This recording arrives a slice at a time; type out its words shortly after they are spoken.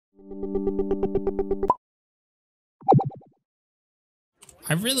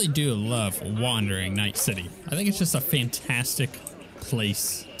I really do love wandering Night City. I think it's just a fantastic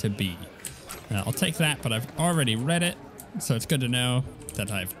place to be. I'll take that, but I've already read it, so it's good to know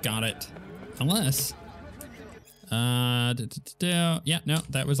that I've got it. Unless, yeah, no,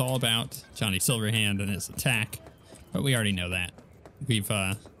 that was all about Johnny Silverhand and his attack, but we already know that. We've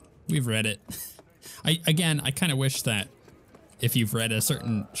read it. I kind of wish that if you've read a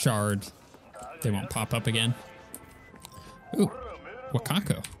certain shard, they won't pop up again. Ooh,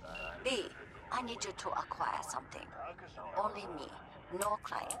 Wakako. B, I need you to acquire something. Only me, no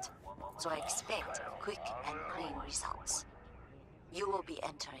client. So I expect quick and clean results. You will be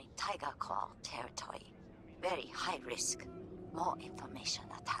entering Tiger Claw territory. Very high risk. More information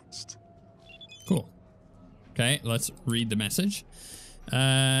attached. Cool. Okay, let's read the message.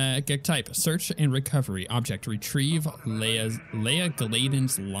 Get type. Search and recovery. Object. Retrieve Leia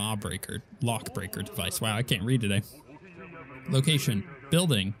Gladen's lockbreaker device. Wow, I can't read today. Location.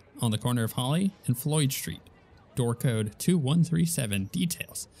 Building on the corner of Holly and Floyd Street. Door code 2137.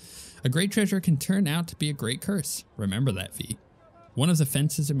 Details. A great treasure can turn out to be a great curse. Remember that, V. One of the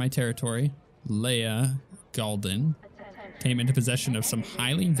fences in my territory, Leia Galden, came into possession of some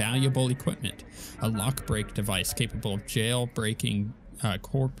highly valuable equipment. A lockbreak device capable of jailbreaking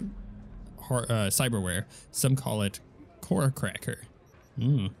cyberware. Some call it core cracker.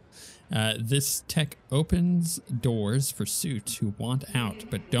 This tech opens doors for suits who want out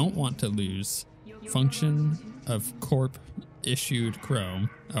but don't want to lose function of corp issued Chrome.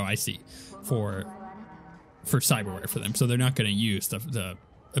 Oh, I see. For cyberware for them, so they're not going to use the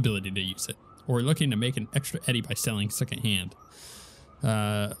ability to use it. Or looking to make an extra eddy by selling secondhand.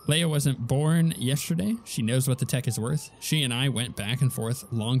 Leia wasn't born yesterday. She knows what the tech is worth. She and I went back and forth,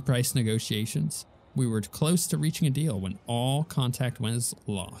 long price negotiations. We were close to reaching a deal when all contact was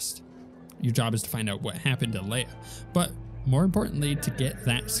lost. Your job is to find out what happened to Leia, but more importantly, to get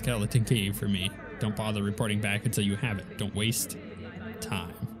that skeleton key for me. Don't bother reporting back until you have it. Don't waste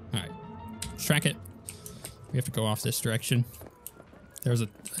time. All right, let's track it. We have to go off this direction. There's a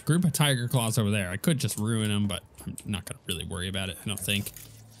group of tiger claws over there. I could just ruin them, but I'm not going to really worry about it, I don't think.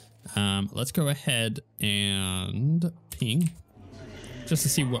 Let's go ahead and ping just to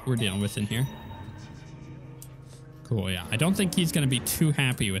see what we're dealing with in here. Cool, yeah. I don't think he's going to be too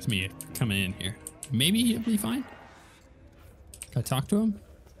happy with me coming in here. Maybe he'll be fine. Can I talk to him?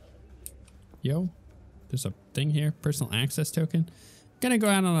 Yo, there's a thing here. Personal access token. I'm going to go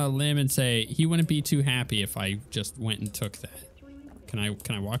out on a limb and say he wouldn't be too happy if I just went and took that. Can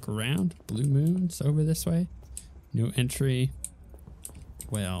I walk around? Blue moons over this way. No entry.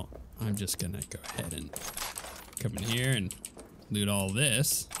 Well, I'm just going to go ahead and come in here and loot all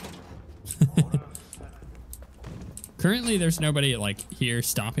this. Currently, there's nobody like here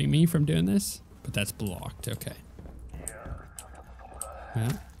stopping me from doing this, but that's blocked. Okay.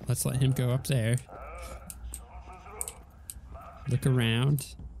 Well, let's let him go up there. Look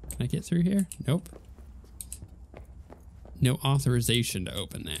around. Can I get through here? Nope. No authorization to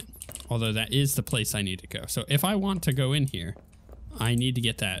open that. Although that is the place I need to go. So if I want to go in here, I need to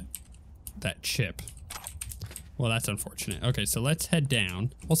get that chip. Well, that's unfortunate. Okay, so let's head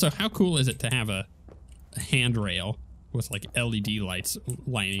down. Also, how cool is it to have a handrail with like LED lights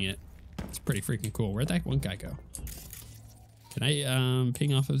lining it? It's pretty freaking cool. Where'd that one guy go? Can I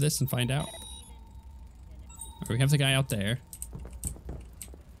ping off of this and find out? We have the guy out there.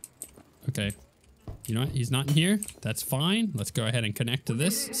 Okay. You know what? He's not in here. That's fine. Let's go ahead and connect to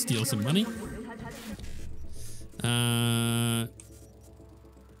this. Steal some money. I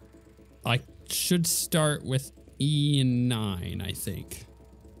should start with E9, I think.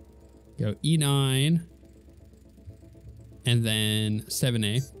 Go E9. And then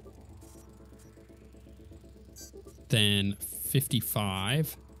 7A. Then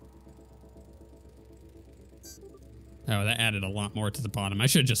 55. Oh, that added a lot more to the bottom. I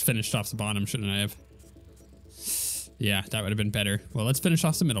should have just finished off the bottom, shouldn't I have? Yeah, that would have been better. Well, let's finish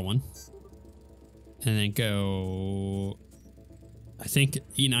off the middle one. And then go... I think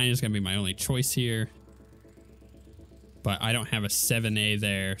E9 is going to be my only choice here. But I don't have a 7A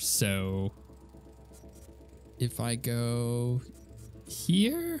there, so... If I go...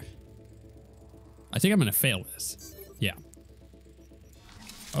 here? I think I'm going to fail this. Yeah.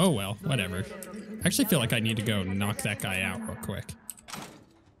 Oh, well, whatever. I actually feel like I need to go knock that guy out real quick.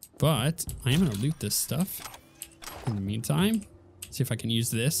 But I am going to loot this stuff. In the meantime, see if I can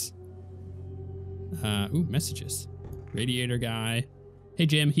use this. Ooh, messages. Radiator guy. Hey,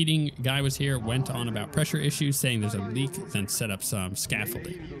 Jim, heating guy was here, went on about pressure issues, saying there's a leak, then set up some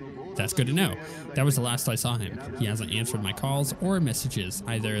scaffolding. That's good to know. That was the last I saw him. He hasn't answered my calls or messages.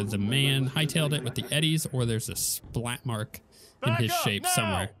 Either the man hightailed it with the eddies or there's a splat mark in his shape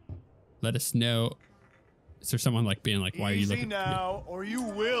somewhere. Let us know. Is there someone like being like, why are you looking now, or you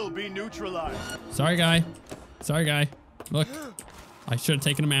will be neutralized. Sorry, guy. Sorry, guy. Look, I should have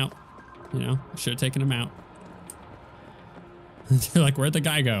taken him out. You know, I should have taken him out. They're like, where'd the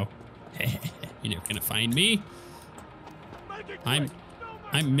guy go? You're not gonna find me. I'm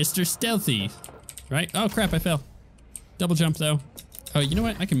Mr. Stealthy, right? Oh crap, I fell. Double jump though. Oh, you know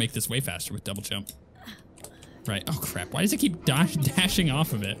what? I can make this way faster with double jump. Right. Oh crap. Why does it keep dashing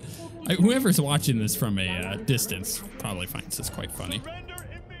off of it? Whoever's watching this from a distance probably finds this quite funny.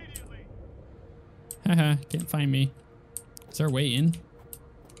 Haha, can't find me. Is there a way in?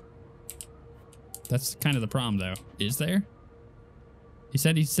 That's kind of the problem though. Is there? He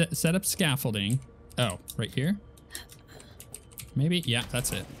said he set up scaffolding. Oh, right here? Maybe? Yeah,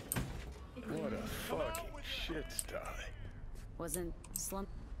 that's it. What a fucking shit sty. Wasn't slump.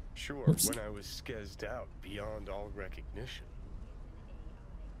 Sure, Oops. when I was skezzed out beyond all recognition.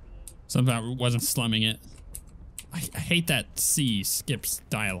 Somehow I wasn't slumming it. I hate that C skips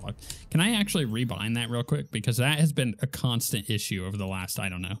dialogue. Can I actually rebind that real quick? Because that has been a constant issue over the last, I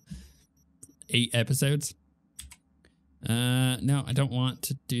don't know, 8 episodes. No, I don't want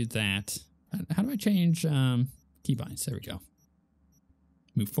to do that. How do I change keybinds? There we go.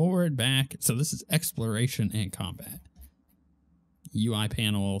 Move forward, back. So this is exploration and combat. UI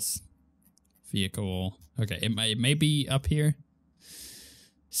panels, vehicle. Okay, it may be up here.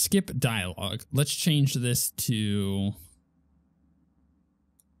 Skip dialogue. Let's change this to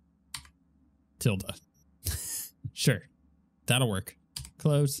tilde. Sure, that'll work.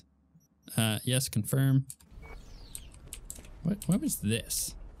 Close. Yes, confirm. What was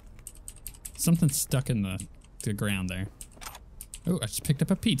this? Something stuck in the ground there. Oh, I just picked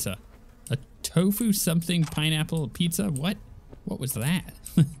up a pizza. A tofu something pineapple pizza? What? What was that?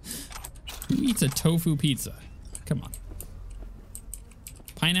 Who eats a tofu pizza? Come on.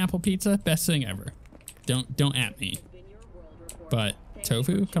 Pineapple pizza? Best thing ever. Don't at me. But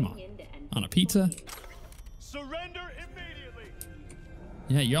tofu? Come on. On a pizza? Surrender immediately.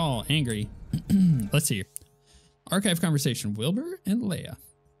 Yeah, y'all angry. Let's see. Archive conversation. Wilbur and Leia.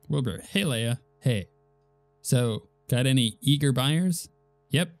 Wilbur. Hey, Leia. Hey. So, got any eager buyers?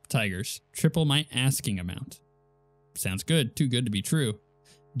 Yep, tigers. Triple my asking amount. Sounds good. Too good to be true.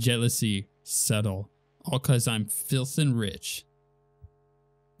 Jealousy. Subtle. All cause I'm filthin' rich.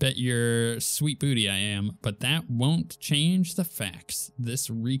 Bet you're sweet booty I am, but that won't change the facts. This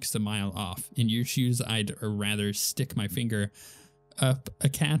reeks a mile off. In your shoes, I'd rather stick my finger up a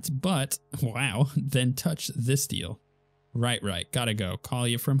cat's butt, wow, than touch this deal. Right, gotta go. Call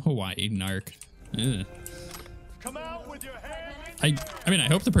you from Hawaii, narc. Ugh. Come out with your hands. I mean, I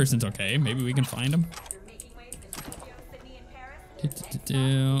hope the person's okay. Maybe we can find him.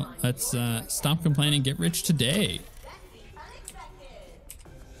 Let's stop complaining, get rich today.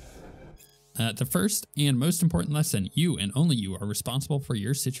 The first and most important lesson, you and only you are responsible for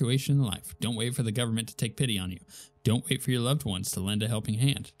your situation in life. Don't wait for the government to take pity on you. Don't wait for your loved ones to lend a helping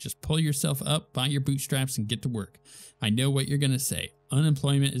hand. Just pull yourself up by your bootstraps and get to work. I know what you're going to say.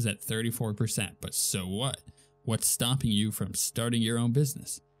 Unemployment is at 34%, but so what? What's stopping you from starting your own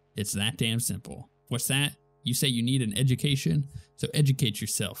business? It's that damn simple. What's that? You say you need an education? So educate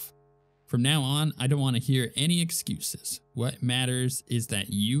yourself. From now on, I don't want to hear any excuses. What matters is that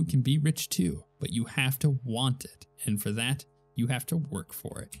you can be rich too, but you have to want it. And for that, you have to work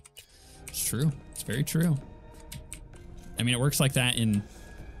for it. It's true. It's very true. I mean, it works like that in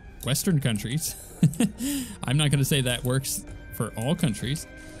Western countries. I'm not going to say that works for all countries,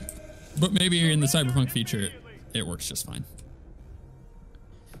 but maybe in the Cyberpunk feature, it works just fine.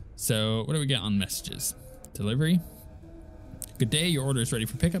 So what do we get on messages? Delivery. Good day, your order is ready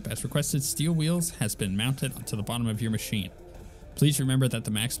for pickup. As requested, steel wheels has been mounted onto the bottom of your machine. Please remember that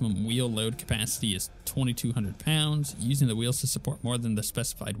the maximum wheel load capacity is 2,200 pounds. Using the wheels to support more than the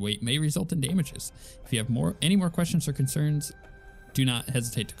specified weight may result in damages. If you have any more questions or concerns, do not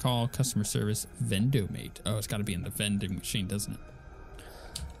hesitate to call customer service Vendomate. Oh, it's got to be in the vending machine, doesn't it?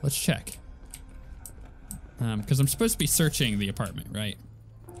 Let's check. Because I'm supposed to be searching the apartment, right?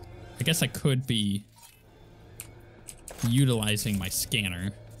 I guess I could be utilizing my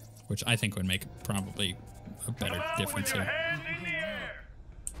scanner, which I think would make probably a better difference here.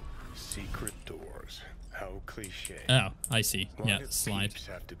 Secret doors. How cliche. Oh, I see. Why Yeah, do slide. peeps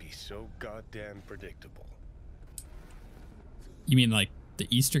have to be so goddamn predictable? You mean like the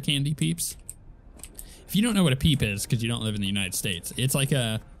Easter candy peeps? If you don't know what a peep is, because you don't live in the United States, it's like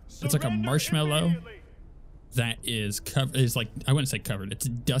a marshmallow that is like, I wouldn't say covered, it's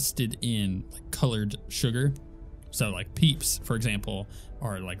dusted in like colored sugar. So like Peeps, for example,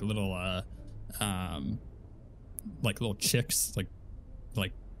 are like little chicks,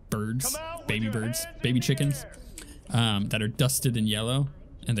 like birds, baby birds, baby chickens, that are dusted in yellow,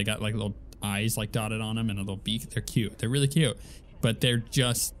 and they got like little eyes like dotted on them and a little beak. They're cute. They're really cute, but they're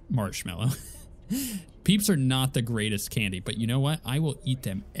just marshmallow. Peeps are not the greatest candy, but you know what? I will eat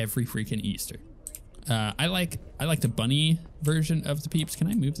them every freaking Easter. I like the bunny version of the Peeps. Can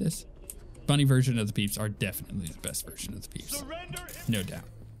I move this? Bunny version of the Peeps are definitely the best version of the Peeps, no doubt.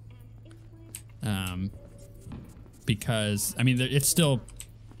 Because I mean, it's still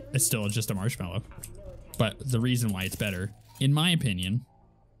just a marshmallow, but the reason why it's better, in my opinion,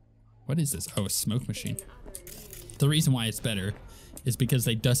 what is this? Oh, a smoke machine. The reason why it's better is because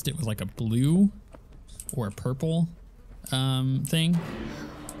they dust it with like a blue or a purple thing.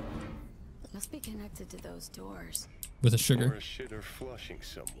 Must be connected to those doors. With a sugar. Or a shitter flushing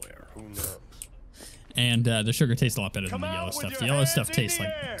somewhere. Who knows? And the sugar tastes a lot better than the yellow stuff. The yellow stuff tastes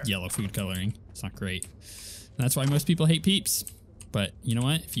like yellow food coloring. It's not great. And that's why most people hate Peeps. But you know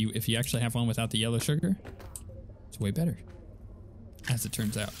what? If you actually have one without the yellow sugar, it's way better. As it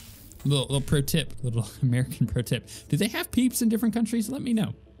turns out. Little pro tip, little American pro tip. Do they have Peeps in different countries? Let me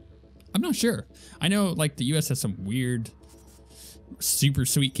know. I'm not sure. I know like the US has some weird, super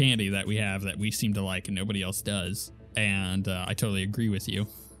sweet candy that we seem to like and nobody else does. And I totally agree with you.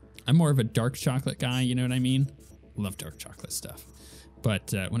 I'm more of a dark chocolate guy, you know what I mean? Love dark chocolate stuff.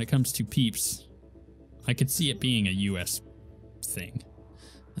 But when it comes to Peeps, I could see it being a US thing.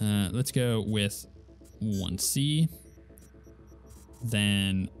 Let's go with 1C.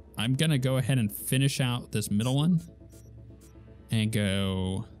 Then I'm gonna go ahead and finish out this middle one and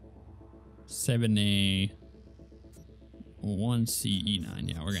go 7A 1CE9.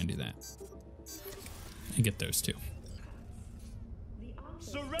 Yeah, we're gonna do that and get those two.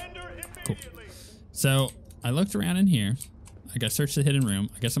 Cool. So I looked around in here. I got search the hidden room.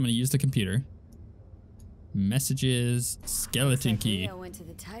 I guess I'm gonna use the computer. Messages, skeleton key. Leo went to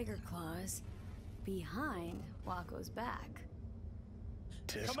the tiger claws behind Waco's back.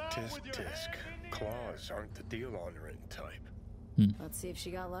 Tisk, tisk, tisk. Claws aren't the deal honoring type. Let's see if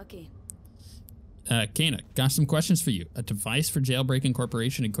she got lucky. Kana, got some questions for you. A device for jailbreaking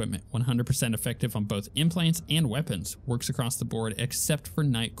corporation equipment. 100% effective on both implants and weapons. Works across the board except for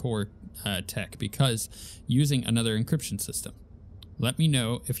Night Core tech because using another encryption system. Let me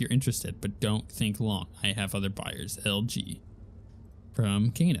know if you're interested, but don't think long. I have other buyers. LG.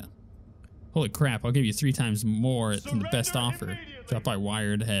 From Kana. Holy crap, I'll give you 3 times more than the best offer. Drop by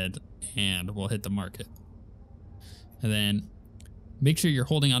Wired Head and we'll hit the market. And then make sure you're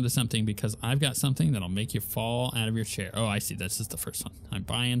holding on to something because I've got something that'll make you fall out of your chair. Oh, I see. This is the first one. I'm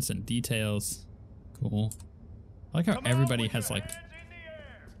buying some details. Cool. I like how everybody has like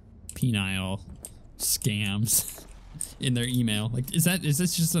penile scams in their email. Like, is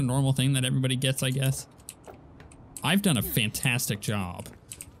this just a normal thing that everybody gets, I guess? I've done a fantastic job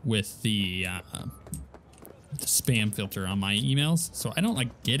with the spam filter on my emails, so I don't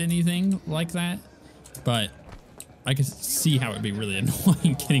like get anything like that, but I can see how it'd be really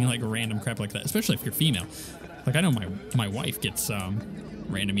annoying getting like random crap like that, especially if you're female. Like I know my wife gets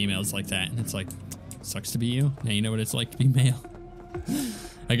random emails like that, and it's like, sucks to be you. Now you know what it's like to be male.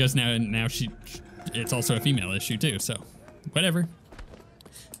 I guess now it's also a female issue too, so whatever.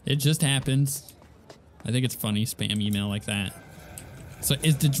 It just happens. I think it's funny, spam email like that. So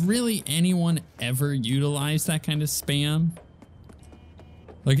did really anyone ever utilize that kind of spam?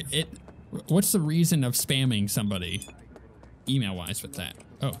 Like what's the reason of spamming somebody email-wise with that?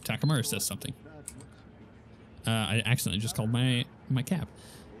 Oh, Takamura says something. I accidentally just called my cab.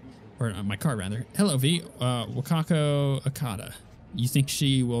 Or my car, rather. Hello, V. Wakako Akata. You think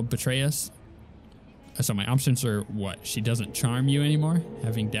she will betray us? So my options are what? She doesn't charm you anymore?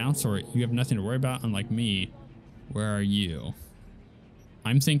 Having doubts? Or you have nothing to worry about? Unlike me, where are you?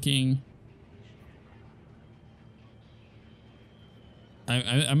 I'm thinking...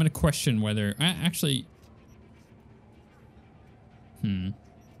 I'm going to question whether... Actually... I'm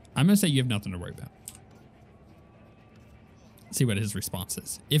going to say you have nothing to worry about. See what his response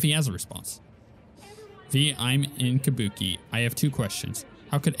is. If he has a response. V, I'm in Kabuki. I have 2 questions.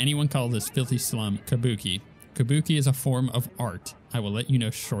 How could anyone call this filthy slum Kabuki? Kabuki is a form of art. I will let you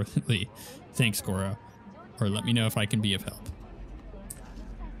know shortly. Thanks, Goro. Or let me know if I can be of help.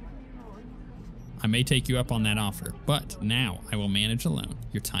 I may take you up on that offer, but now I will manage alone.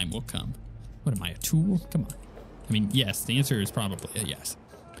 Your time will come. What am I, a tool? Come on. I mean, yes, the answer is probably a yes.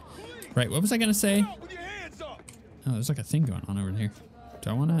 Right, what was I going to say? Oh, there's like a thing going on over here. Do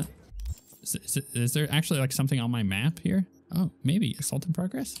I want to... Is there actually like something on my map here? Oh, maybe assault in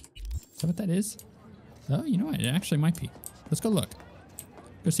progress? Is that what that is? Oh, you know what? It actually might be. Let's go look.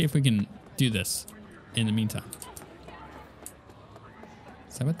 Go see if we can do this in the meantime.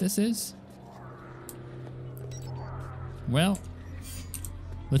 Is that what this is? Well,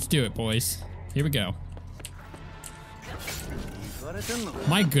 let's do it, boys. Here we go.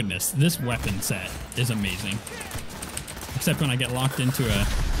 My goodness, this weapon set is amazing. Except when I get locked into a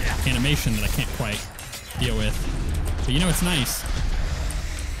animation that I can't quite deal with. But you know what's nice?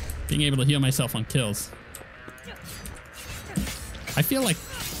 Being able to heal myself on kills. I feel like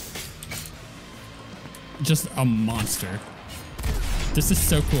just a monster. This is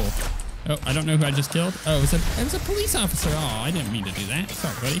so cool. Oh, I don't know who I just killed. Oh, it was a police officer. Oh, I didn't mean to do that.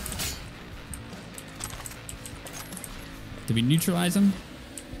 Sorry, buddy. Did we neutralize him?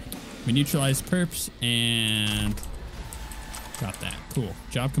 We neutralized perps and got that. Cool.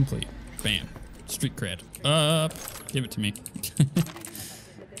 Job complete. Bam. Street cred. Up. Give it to me.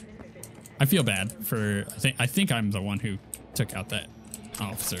 I feel bad for. I think I'm the one who took out that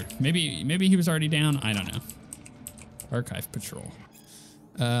officer. Maybe he was already down. I don't know. Archive patrol.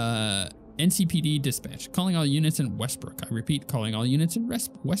 NCPD dispatch. Calling all units in Westbrook. I repeat, calling all units in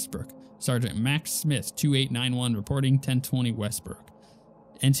Westbrook. Sergeant Max Smith, 2891, reporting 1020 Westbrook.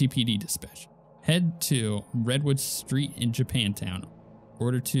 NCPD dispatch. Head to Redwood Street in Japantown.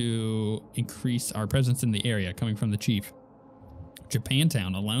 Order to increase our presence in the area, coming from the chief.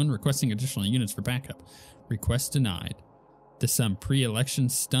 Japantown alone, requesting additional units for backup. Request denied. This some pre-election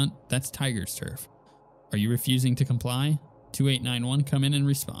stunt? That's Tiger's turf. Are you refusing to comply? 2891, come in and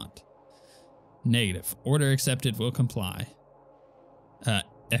respond. Negative. Order accepted, will comply.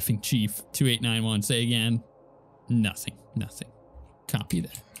 Effing chief, 2891, say again. Nothing. Copy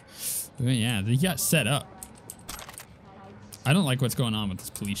that. Oh, yeah, they got set up. I don't like what's going on with this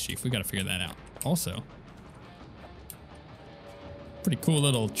police chief. We got to figure that out. Also, pretty cool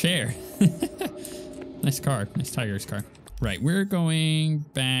little chair. Nice car. Nice Tiger's car. Right, we're going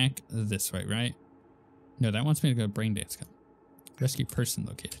back this way, right? No, that wants me to go brain dance. Rescue person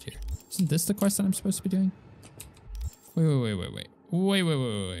located here. Isn't this the quest that I'm supposed to be doing? Wait.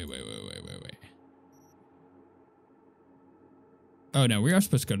 Oh no, we are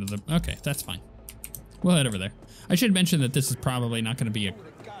supposed to go to the... Okay, that's fine. We'll head over there. I should mention that this is probably not going to be a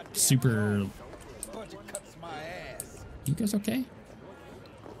super... You guys okay?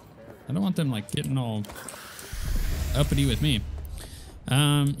 I don't want them like getting all uppity with me.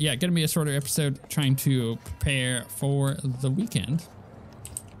 Yeah, gonna be a shorter episode, trying to prepare for the weekend.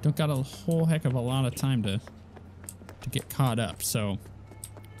 Don't got a whole heck of a lot of time to get caught up, so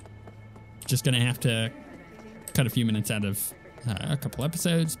just gonna have to cut a few minutes out of a couple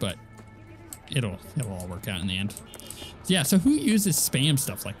episodes, but it'll all work out in the end. Yeah, so who uses spam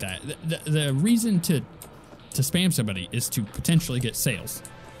stuff like that? The reason to spam somebody is to potentially get sales,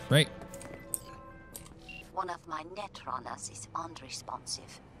 right? One of my netrunners is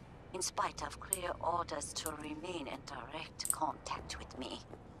unresponsive, in spite of clear orders to remain in direct contact with me.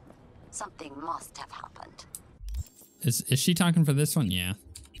 Something must have happened. Is she talking for this one? Yeah.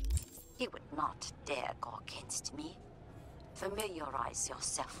 He would not dare go against me. Familiarize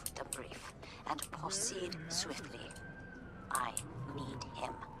yourself with the brief and proceed swiftly. I need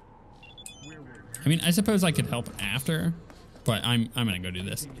him. I mean, I suppose I could help after, but I'm gonna go do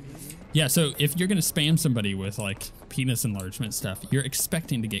this. Yeah, so if you're gonna spam somebody with like penis enlargement stuff, you're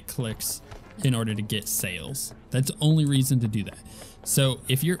expecting to get clicks in order to get sales. That's the only reason to do that. So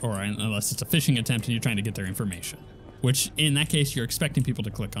if you're, or unless it's a phishing attempt and you're trying to get their information, which in that case, you're expecting people to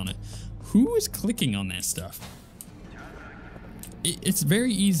click on it. Who is clicking on that stuff? It's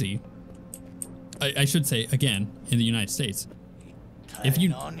very easy. I should say, again, in the United States, if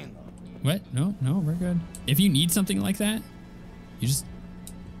you... What? No, we're good. If you need something like that, you just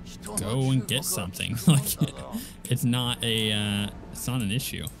go and get something. Like, it's not an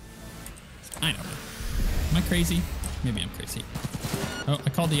issue. I don't know. Am I crazy? Maybe I'm crazy. Oh, I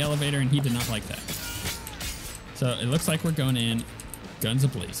called the elevator and he did not like that. So it looks like we're going in, guns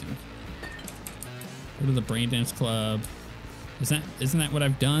a-blazing. Go to the brain dance club. Isn't that what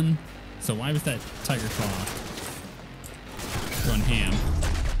I've done? So why was that tiger claw going ham?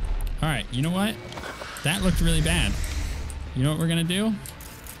 All right, you know what? That looked really bad. You know what we're gonna do?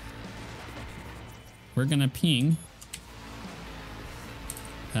 We're gonna ping.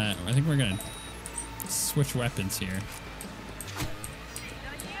 I think we're gonna switch weapons here.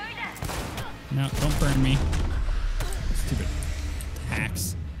 No, don't burn me. Stupid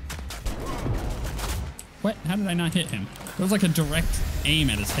hacks. What? How did I not hit him? It was like a direct aim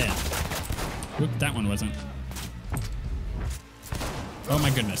at his head. Whoop, that one wasn't. Oh my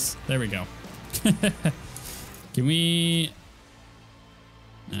goodness. There we go. Can we...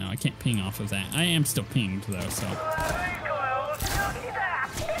 No, I can't ping off of that. I am still pinged though, so...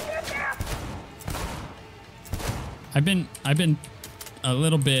 I've been a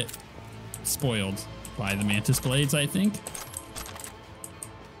little bit spoiled by the mantis blades, I think.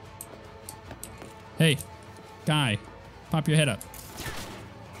 Hey, guy, pop your head up.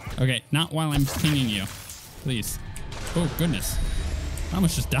 Okay, not while I'm pinging you, please. Oh goodness, I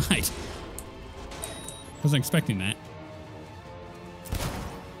almost just died. Wasn't expecting that.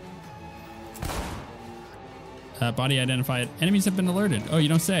 Body identified. Enemies have been alerted. Oh, you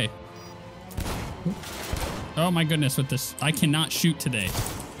don't say. Oh my goodness, with this, I cannot shoot today.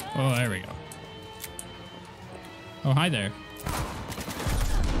 Oh, there we go. Oh, hi there.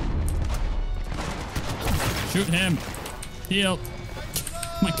 Shoot him. Heal.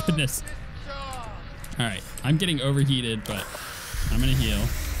 My goodness. All right, I'm getting overheated, but I'm gonna heal.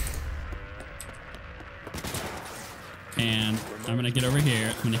 And I'm gonna get over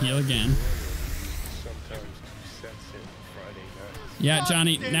here. I'm gonna heal again. Yeah,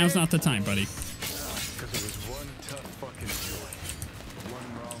 Johnny, now's not the time, buddy.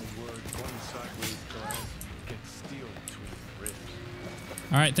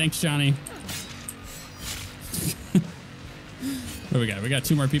 All right, thanks, Johnny. What do we got? We got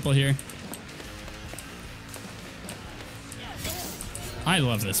 2 more people here. I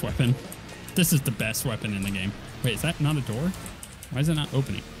love this weapon. This is the best weapon in the game. Wait, is that not a door? Why is it not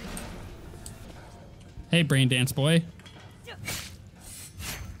opening? Hey, brain dance boy.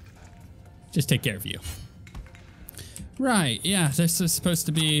 Just take care of you. Right, yeah, this is supposed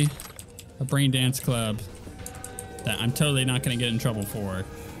to be a brain dance club that I'm totally not going to get in trouble for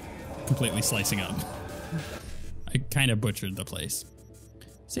completely slicing up. I kind of butchered the place.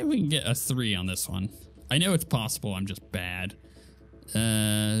 See if we can get a 3 on this one. I know it's possible, I'm just bad. We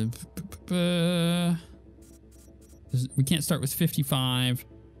can't start with 55,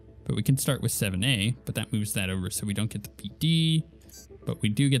 but we can start with 7A, but that moves that over so we don't get the BD, but we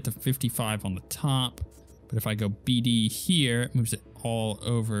do get the 55 on the top. But if I go BD here, it moves it all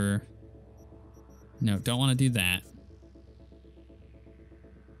over. No, don't want to do that.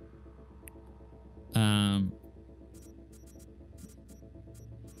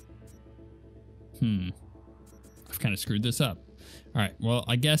 I've kind of screwed this up. All right, well,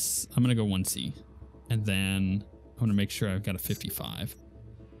 I guess I'm going to go 1C. And then I'm going to make sure I've got a 55.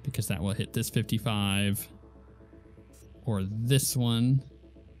 Because that will hit this 55. Or this one.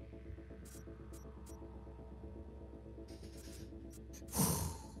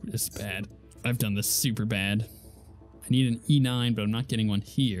 This is bad. I've done this super bad. I need an E9, but I'm not getting one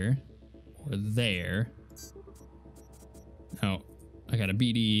here. Or there. Oh, I got a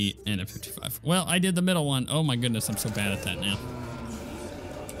BD and a 55. Well, I did the middle one. Oh my goodness, I'm so bad at that now.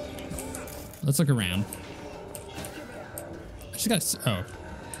 Let's look around. I just got, oh.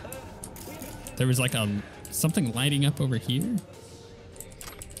 There was like something lighting up over here.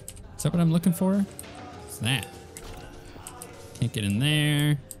 Is that what I'm looking for? What's that? Can't get in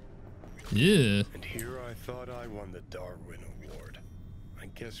there. Yeah. And here I thought I won the Darwin Award. I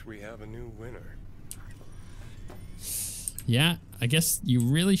guess we have a new winner. Yeah, I guess you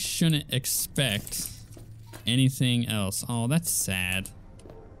really shouldn't expect anything else. Oh, that's sad.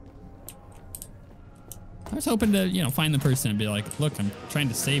 I was hoping to, you know, find the person and be like, look, I'm trying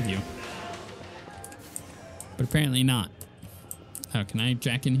to save you. But apparently not. Oh, can I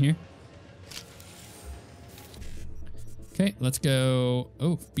jack in here? Okay, let's go.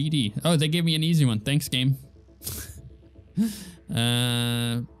 Oh, BD. Oh, they gave me an easy one. Thanks, game.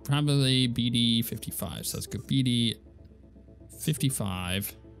 Probably BD 55. So let's go BD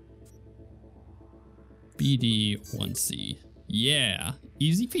 55. BD 1C. Yeah,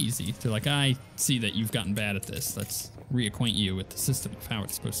 easy peasy. They're like, I see that you've gotten bad at this. Let's reacquaint you with the system of how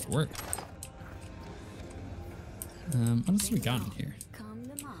it's supposed to work. What else have we got in here? Come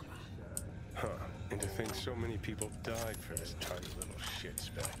to mama. Huh. And to think so many people died for this tiny little shit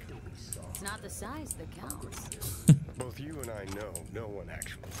speck. It's not the size that counts. Both you and I know no one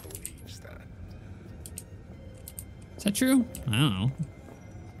actually believes that. Is that true? I don't know.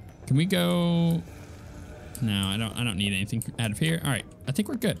 Can we go? No, I don't need anything out of here. All right, I think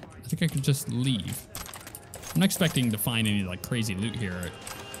we're good. I think I could just leave. I'm not expecting to find any like crazy loot here or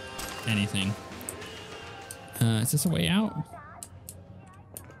anything. Is this a way out?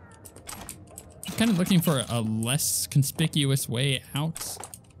 I'm kind of looking for a less conspicuous way out,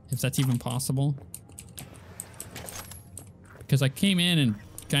 if that's even possible. Because I came in and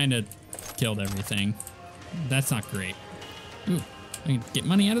kind of killed everything. That's not great. Ooh, I can get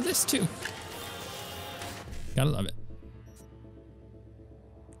money out of this too. Gotta love it.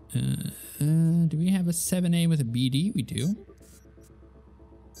 Do we have a 7A with a BD? We do.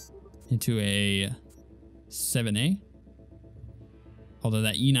 Into a 7A. Although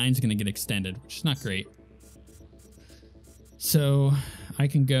that E9 is going to get extended, which is not great. So I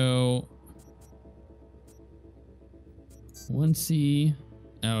can go 1C.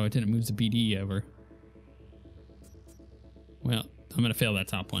 Oh, it didn't move the BD over. Well, I'm going to fail that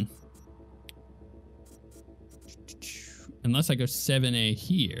top one. Unless I go 7A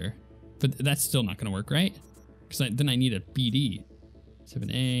here. But that's still not going to work, right? Because then I need a BD.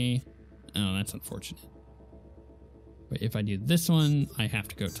 7A. Oh, that's unfortunate. But if I do this one, I have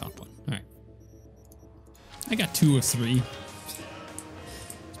to go top one. All right. I got 2 of 3.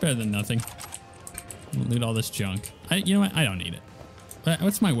 It's better than nothing. I'll loot all this junk. You know what? I don't need it.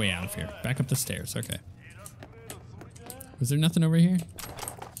 What's my way out of here? Back up the stairs. Okay. Was there nothing over here?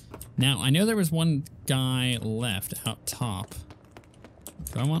 Now, I know there was one guy left out top.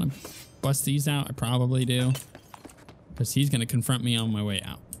 Do I want to bust these out? I probably do. Because he's going to confront me on my way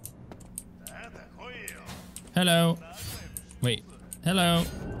out. Hello. Wait. Hello.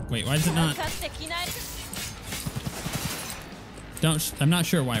 Wait, why is it not? I'm not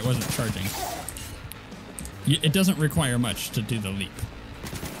sure why it wasn't charging. It doesn't require much to do the leap.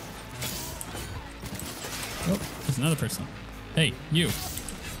 Oh, there's another person. Hey, you.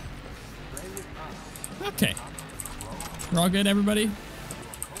 Okay. We're all good, everybody?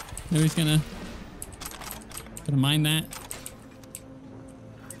 Nobody's gonna mind that.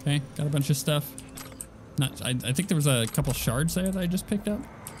 Okay, got a bunch of stuff. I think there was a couple shards there that I just picked up.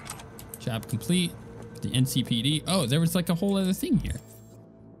 Job complete. The NCPD. Oh, there was like a whole other thing here.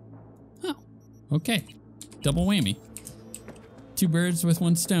 Oh, okay. Double whammy. 2 birds with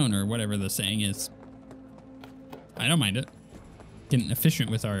 1 stone, or whatever the saying is. I don't mind it. Getting efficient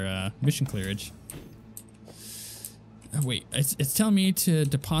with our mission clearage. Oh, wait, it's telling me to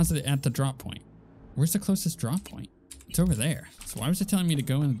deposit it at the drop point. Where's the closest drop point? It's over there. So why was it telling me to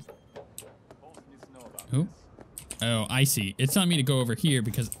go in? Oh, I see. It's telling me to go over here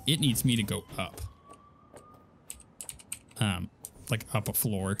because it needs me to go up. Like up a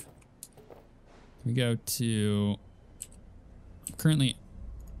floor. We go to... Currently...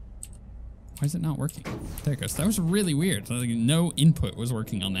 Why is it not working? There it goes. That was really weird. Like, no input was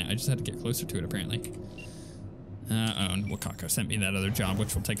working on that. I just had to get closer to it, apparently. And Wakako sent me that other job,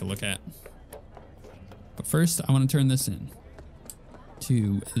 which we'll take a look at. But first, I want to turn this in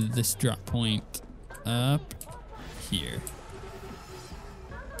to this drop point up here.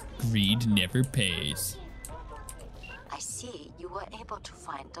 Greed never pays. I see you were able to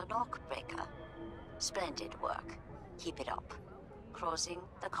find the lock breaker. Splendid work. Keep it up. Closing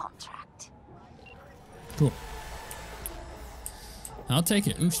the contract. Cool. I'll take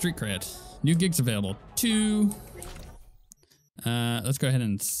it. Ooh, street cred. New gigs available. 2. Let's go ahead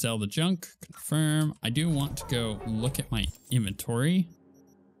and sell the junk. Confirm. I do want to go look at my inventory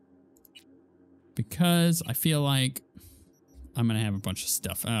because I feel like I'm gonna have a bunch of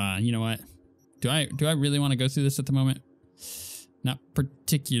stuff. You know what? Do I really want to go through this at the moment? Not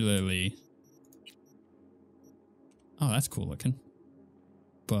particularly. Oh, that's cool looking.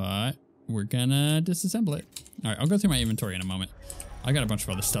 But we're gonna disassemble it. All right, I'll go through my inventory in a moment. I got a bunch of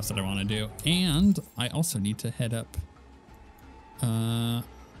other stuff that I want to do, and I also need to head up.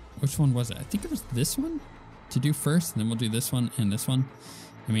 Which one was it? I think it was this one to do first, and then we'll do this one and this one.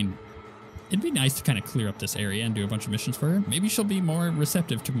 I mean, it'd be nice to kind of clear up this area and do a bunch of missions for her. Maybe she'll be more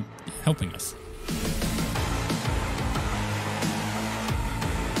receptive to helping us.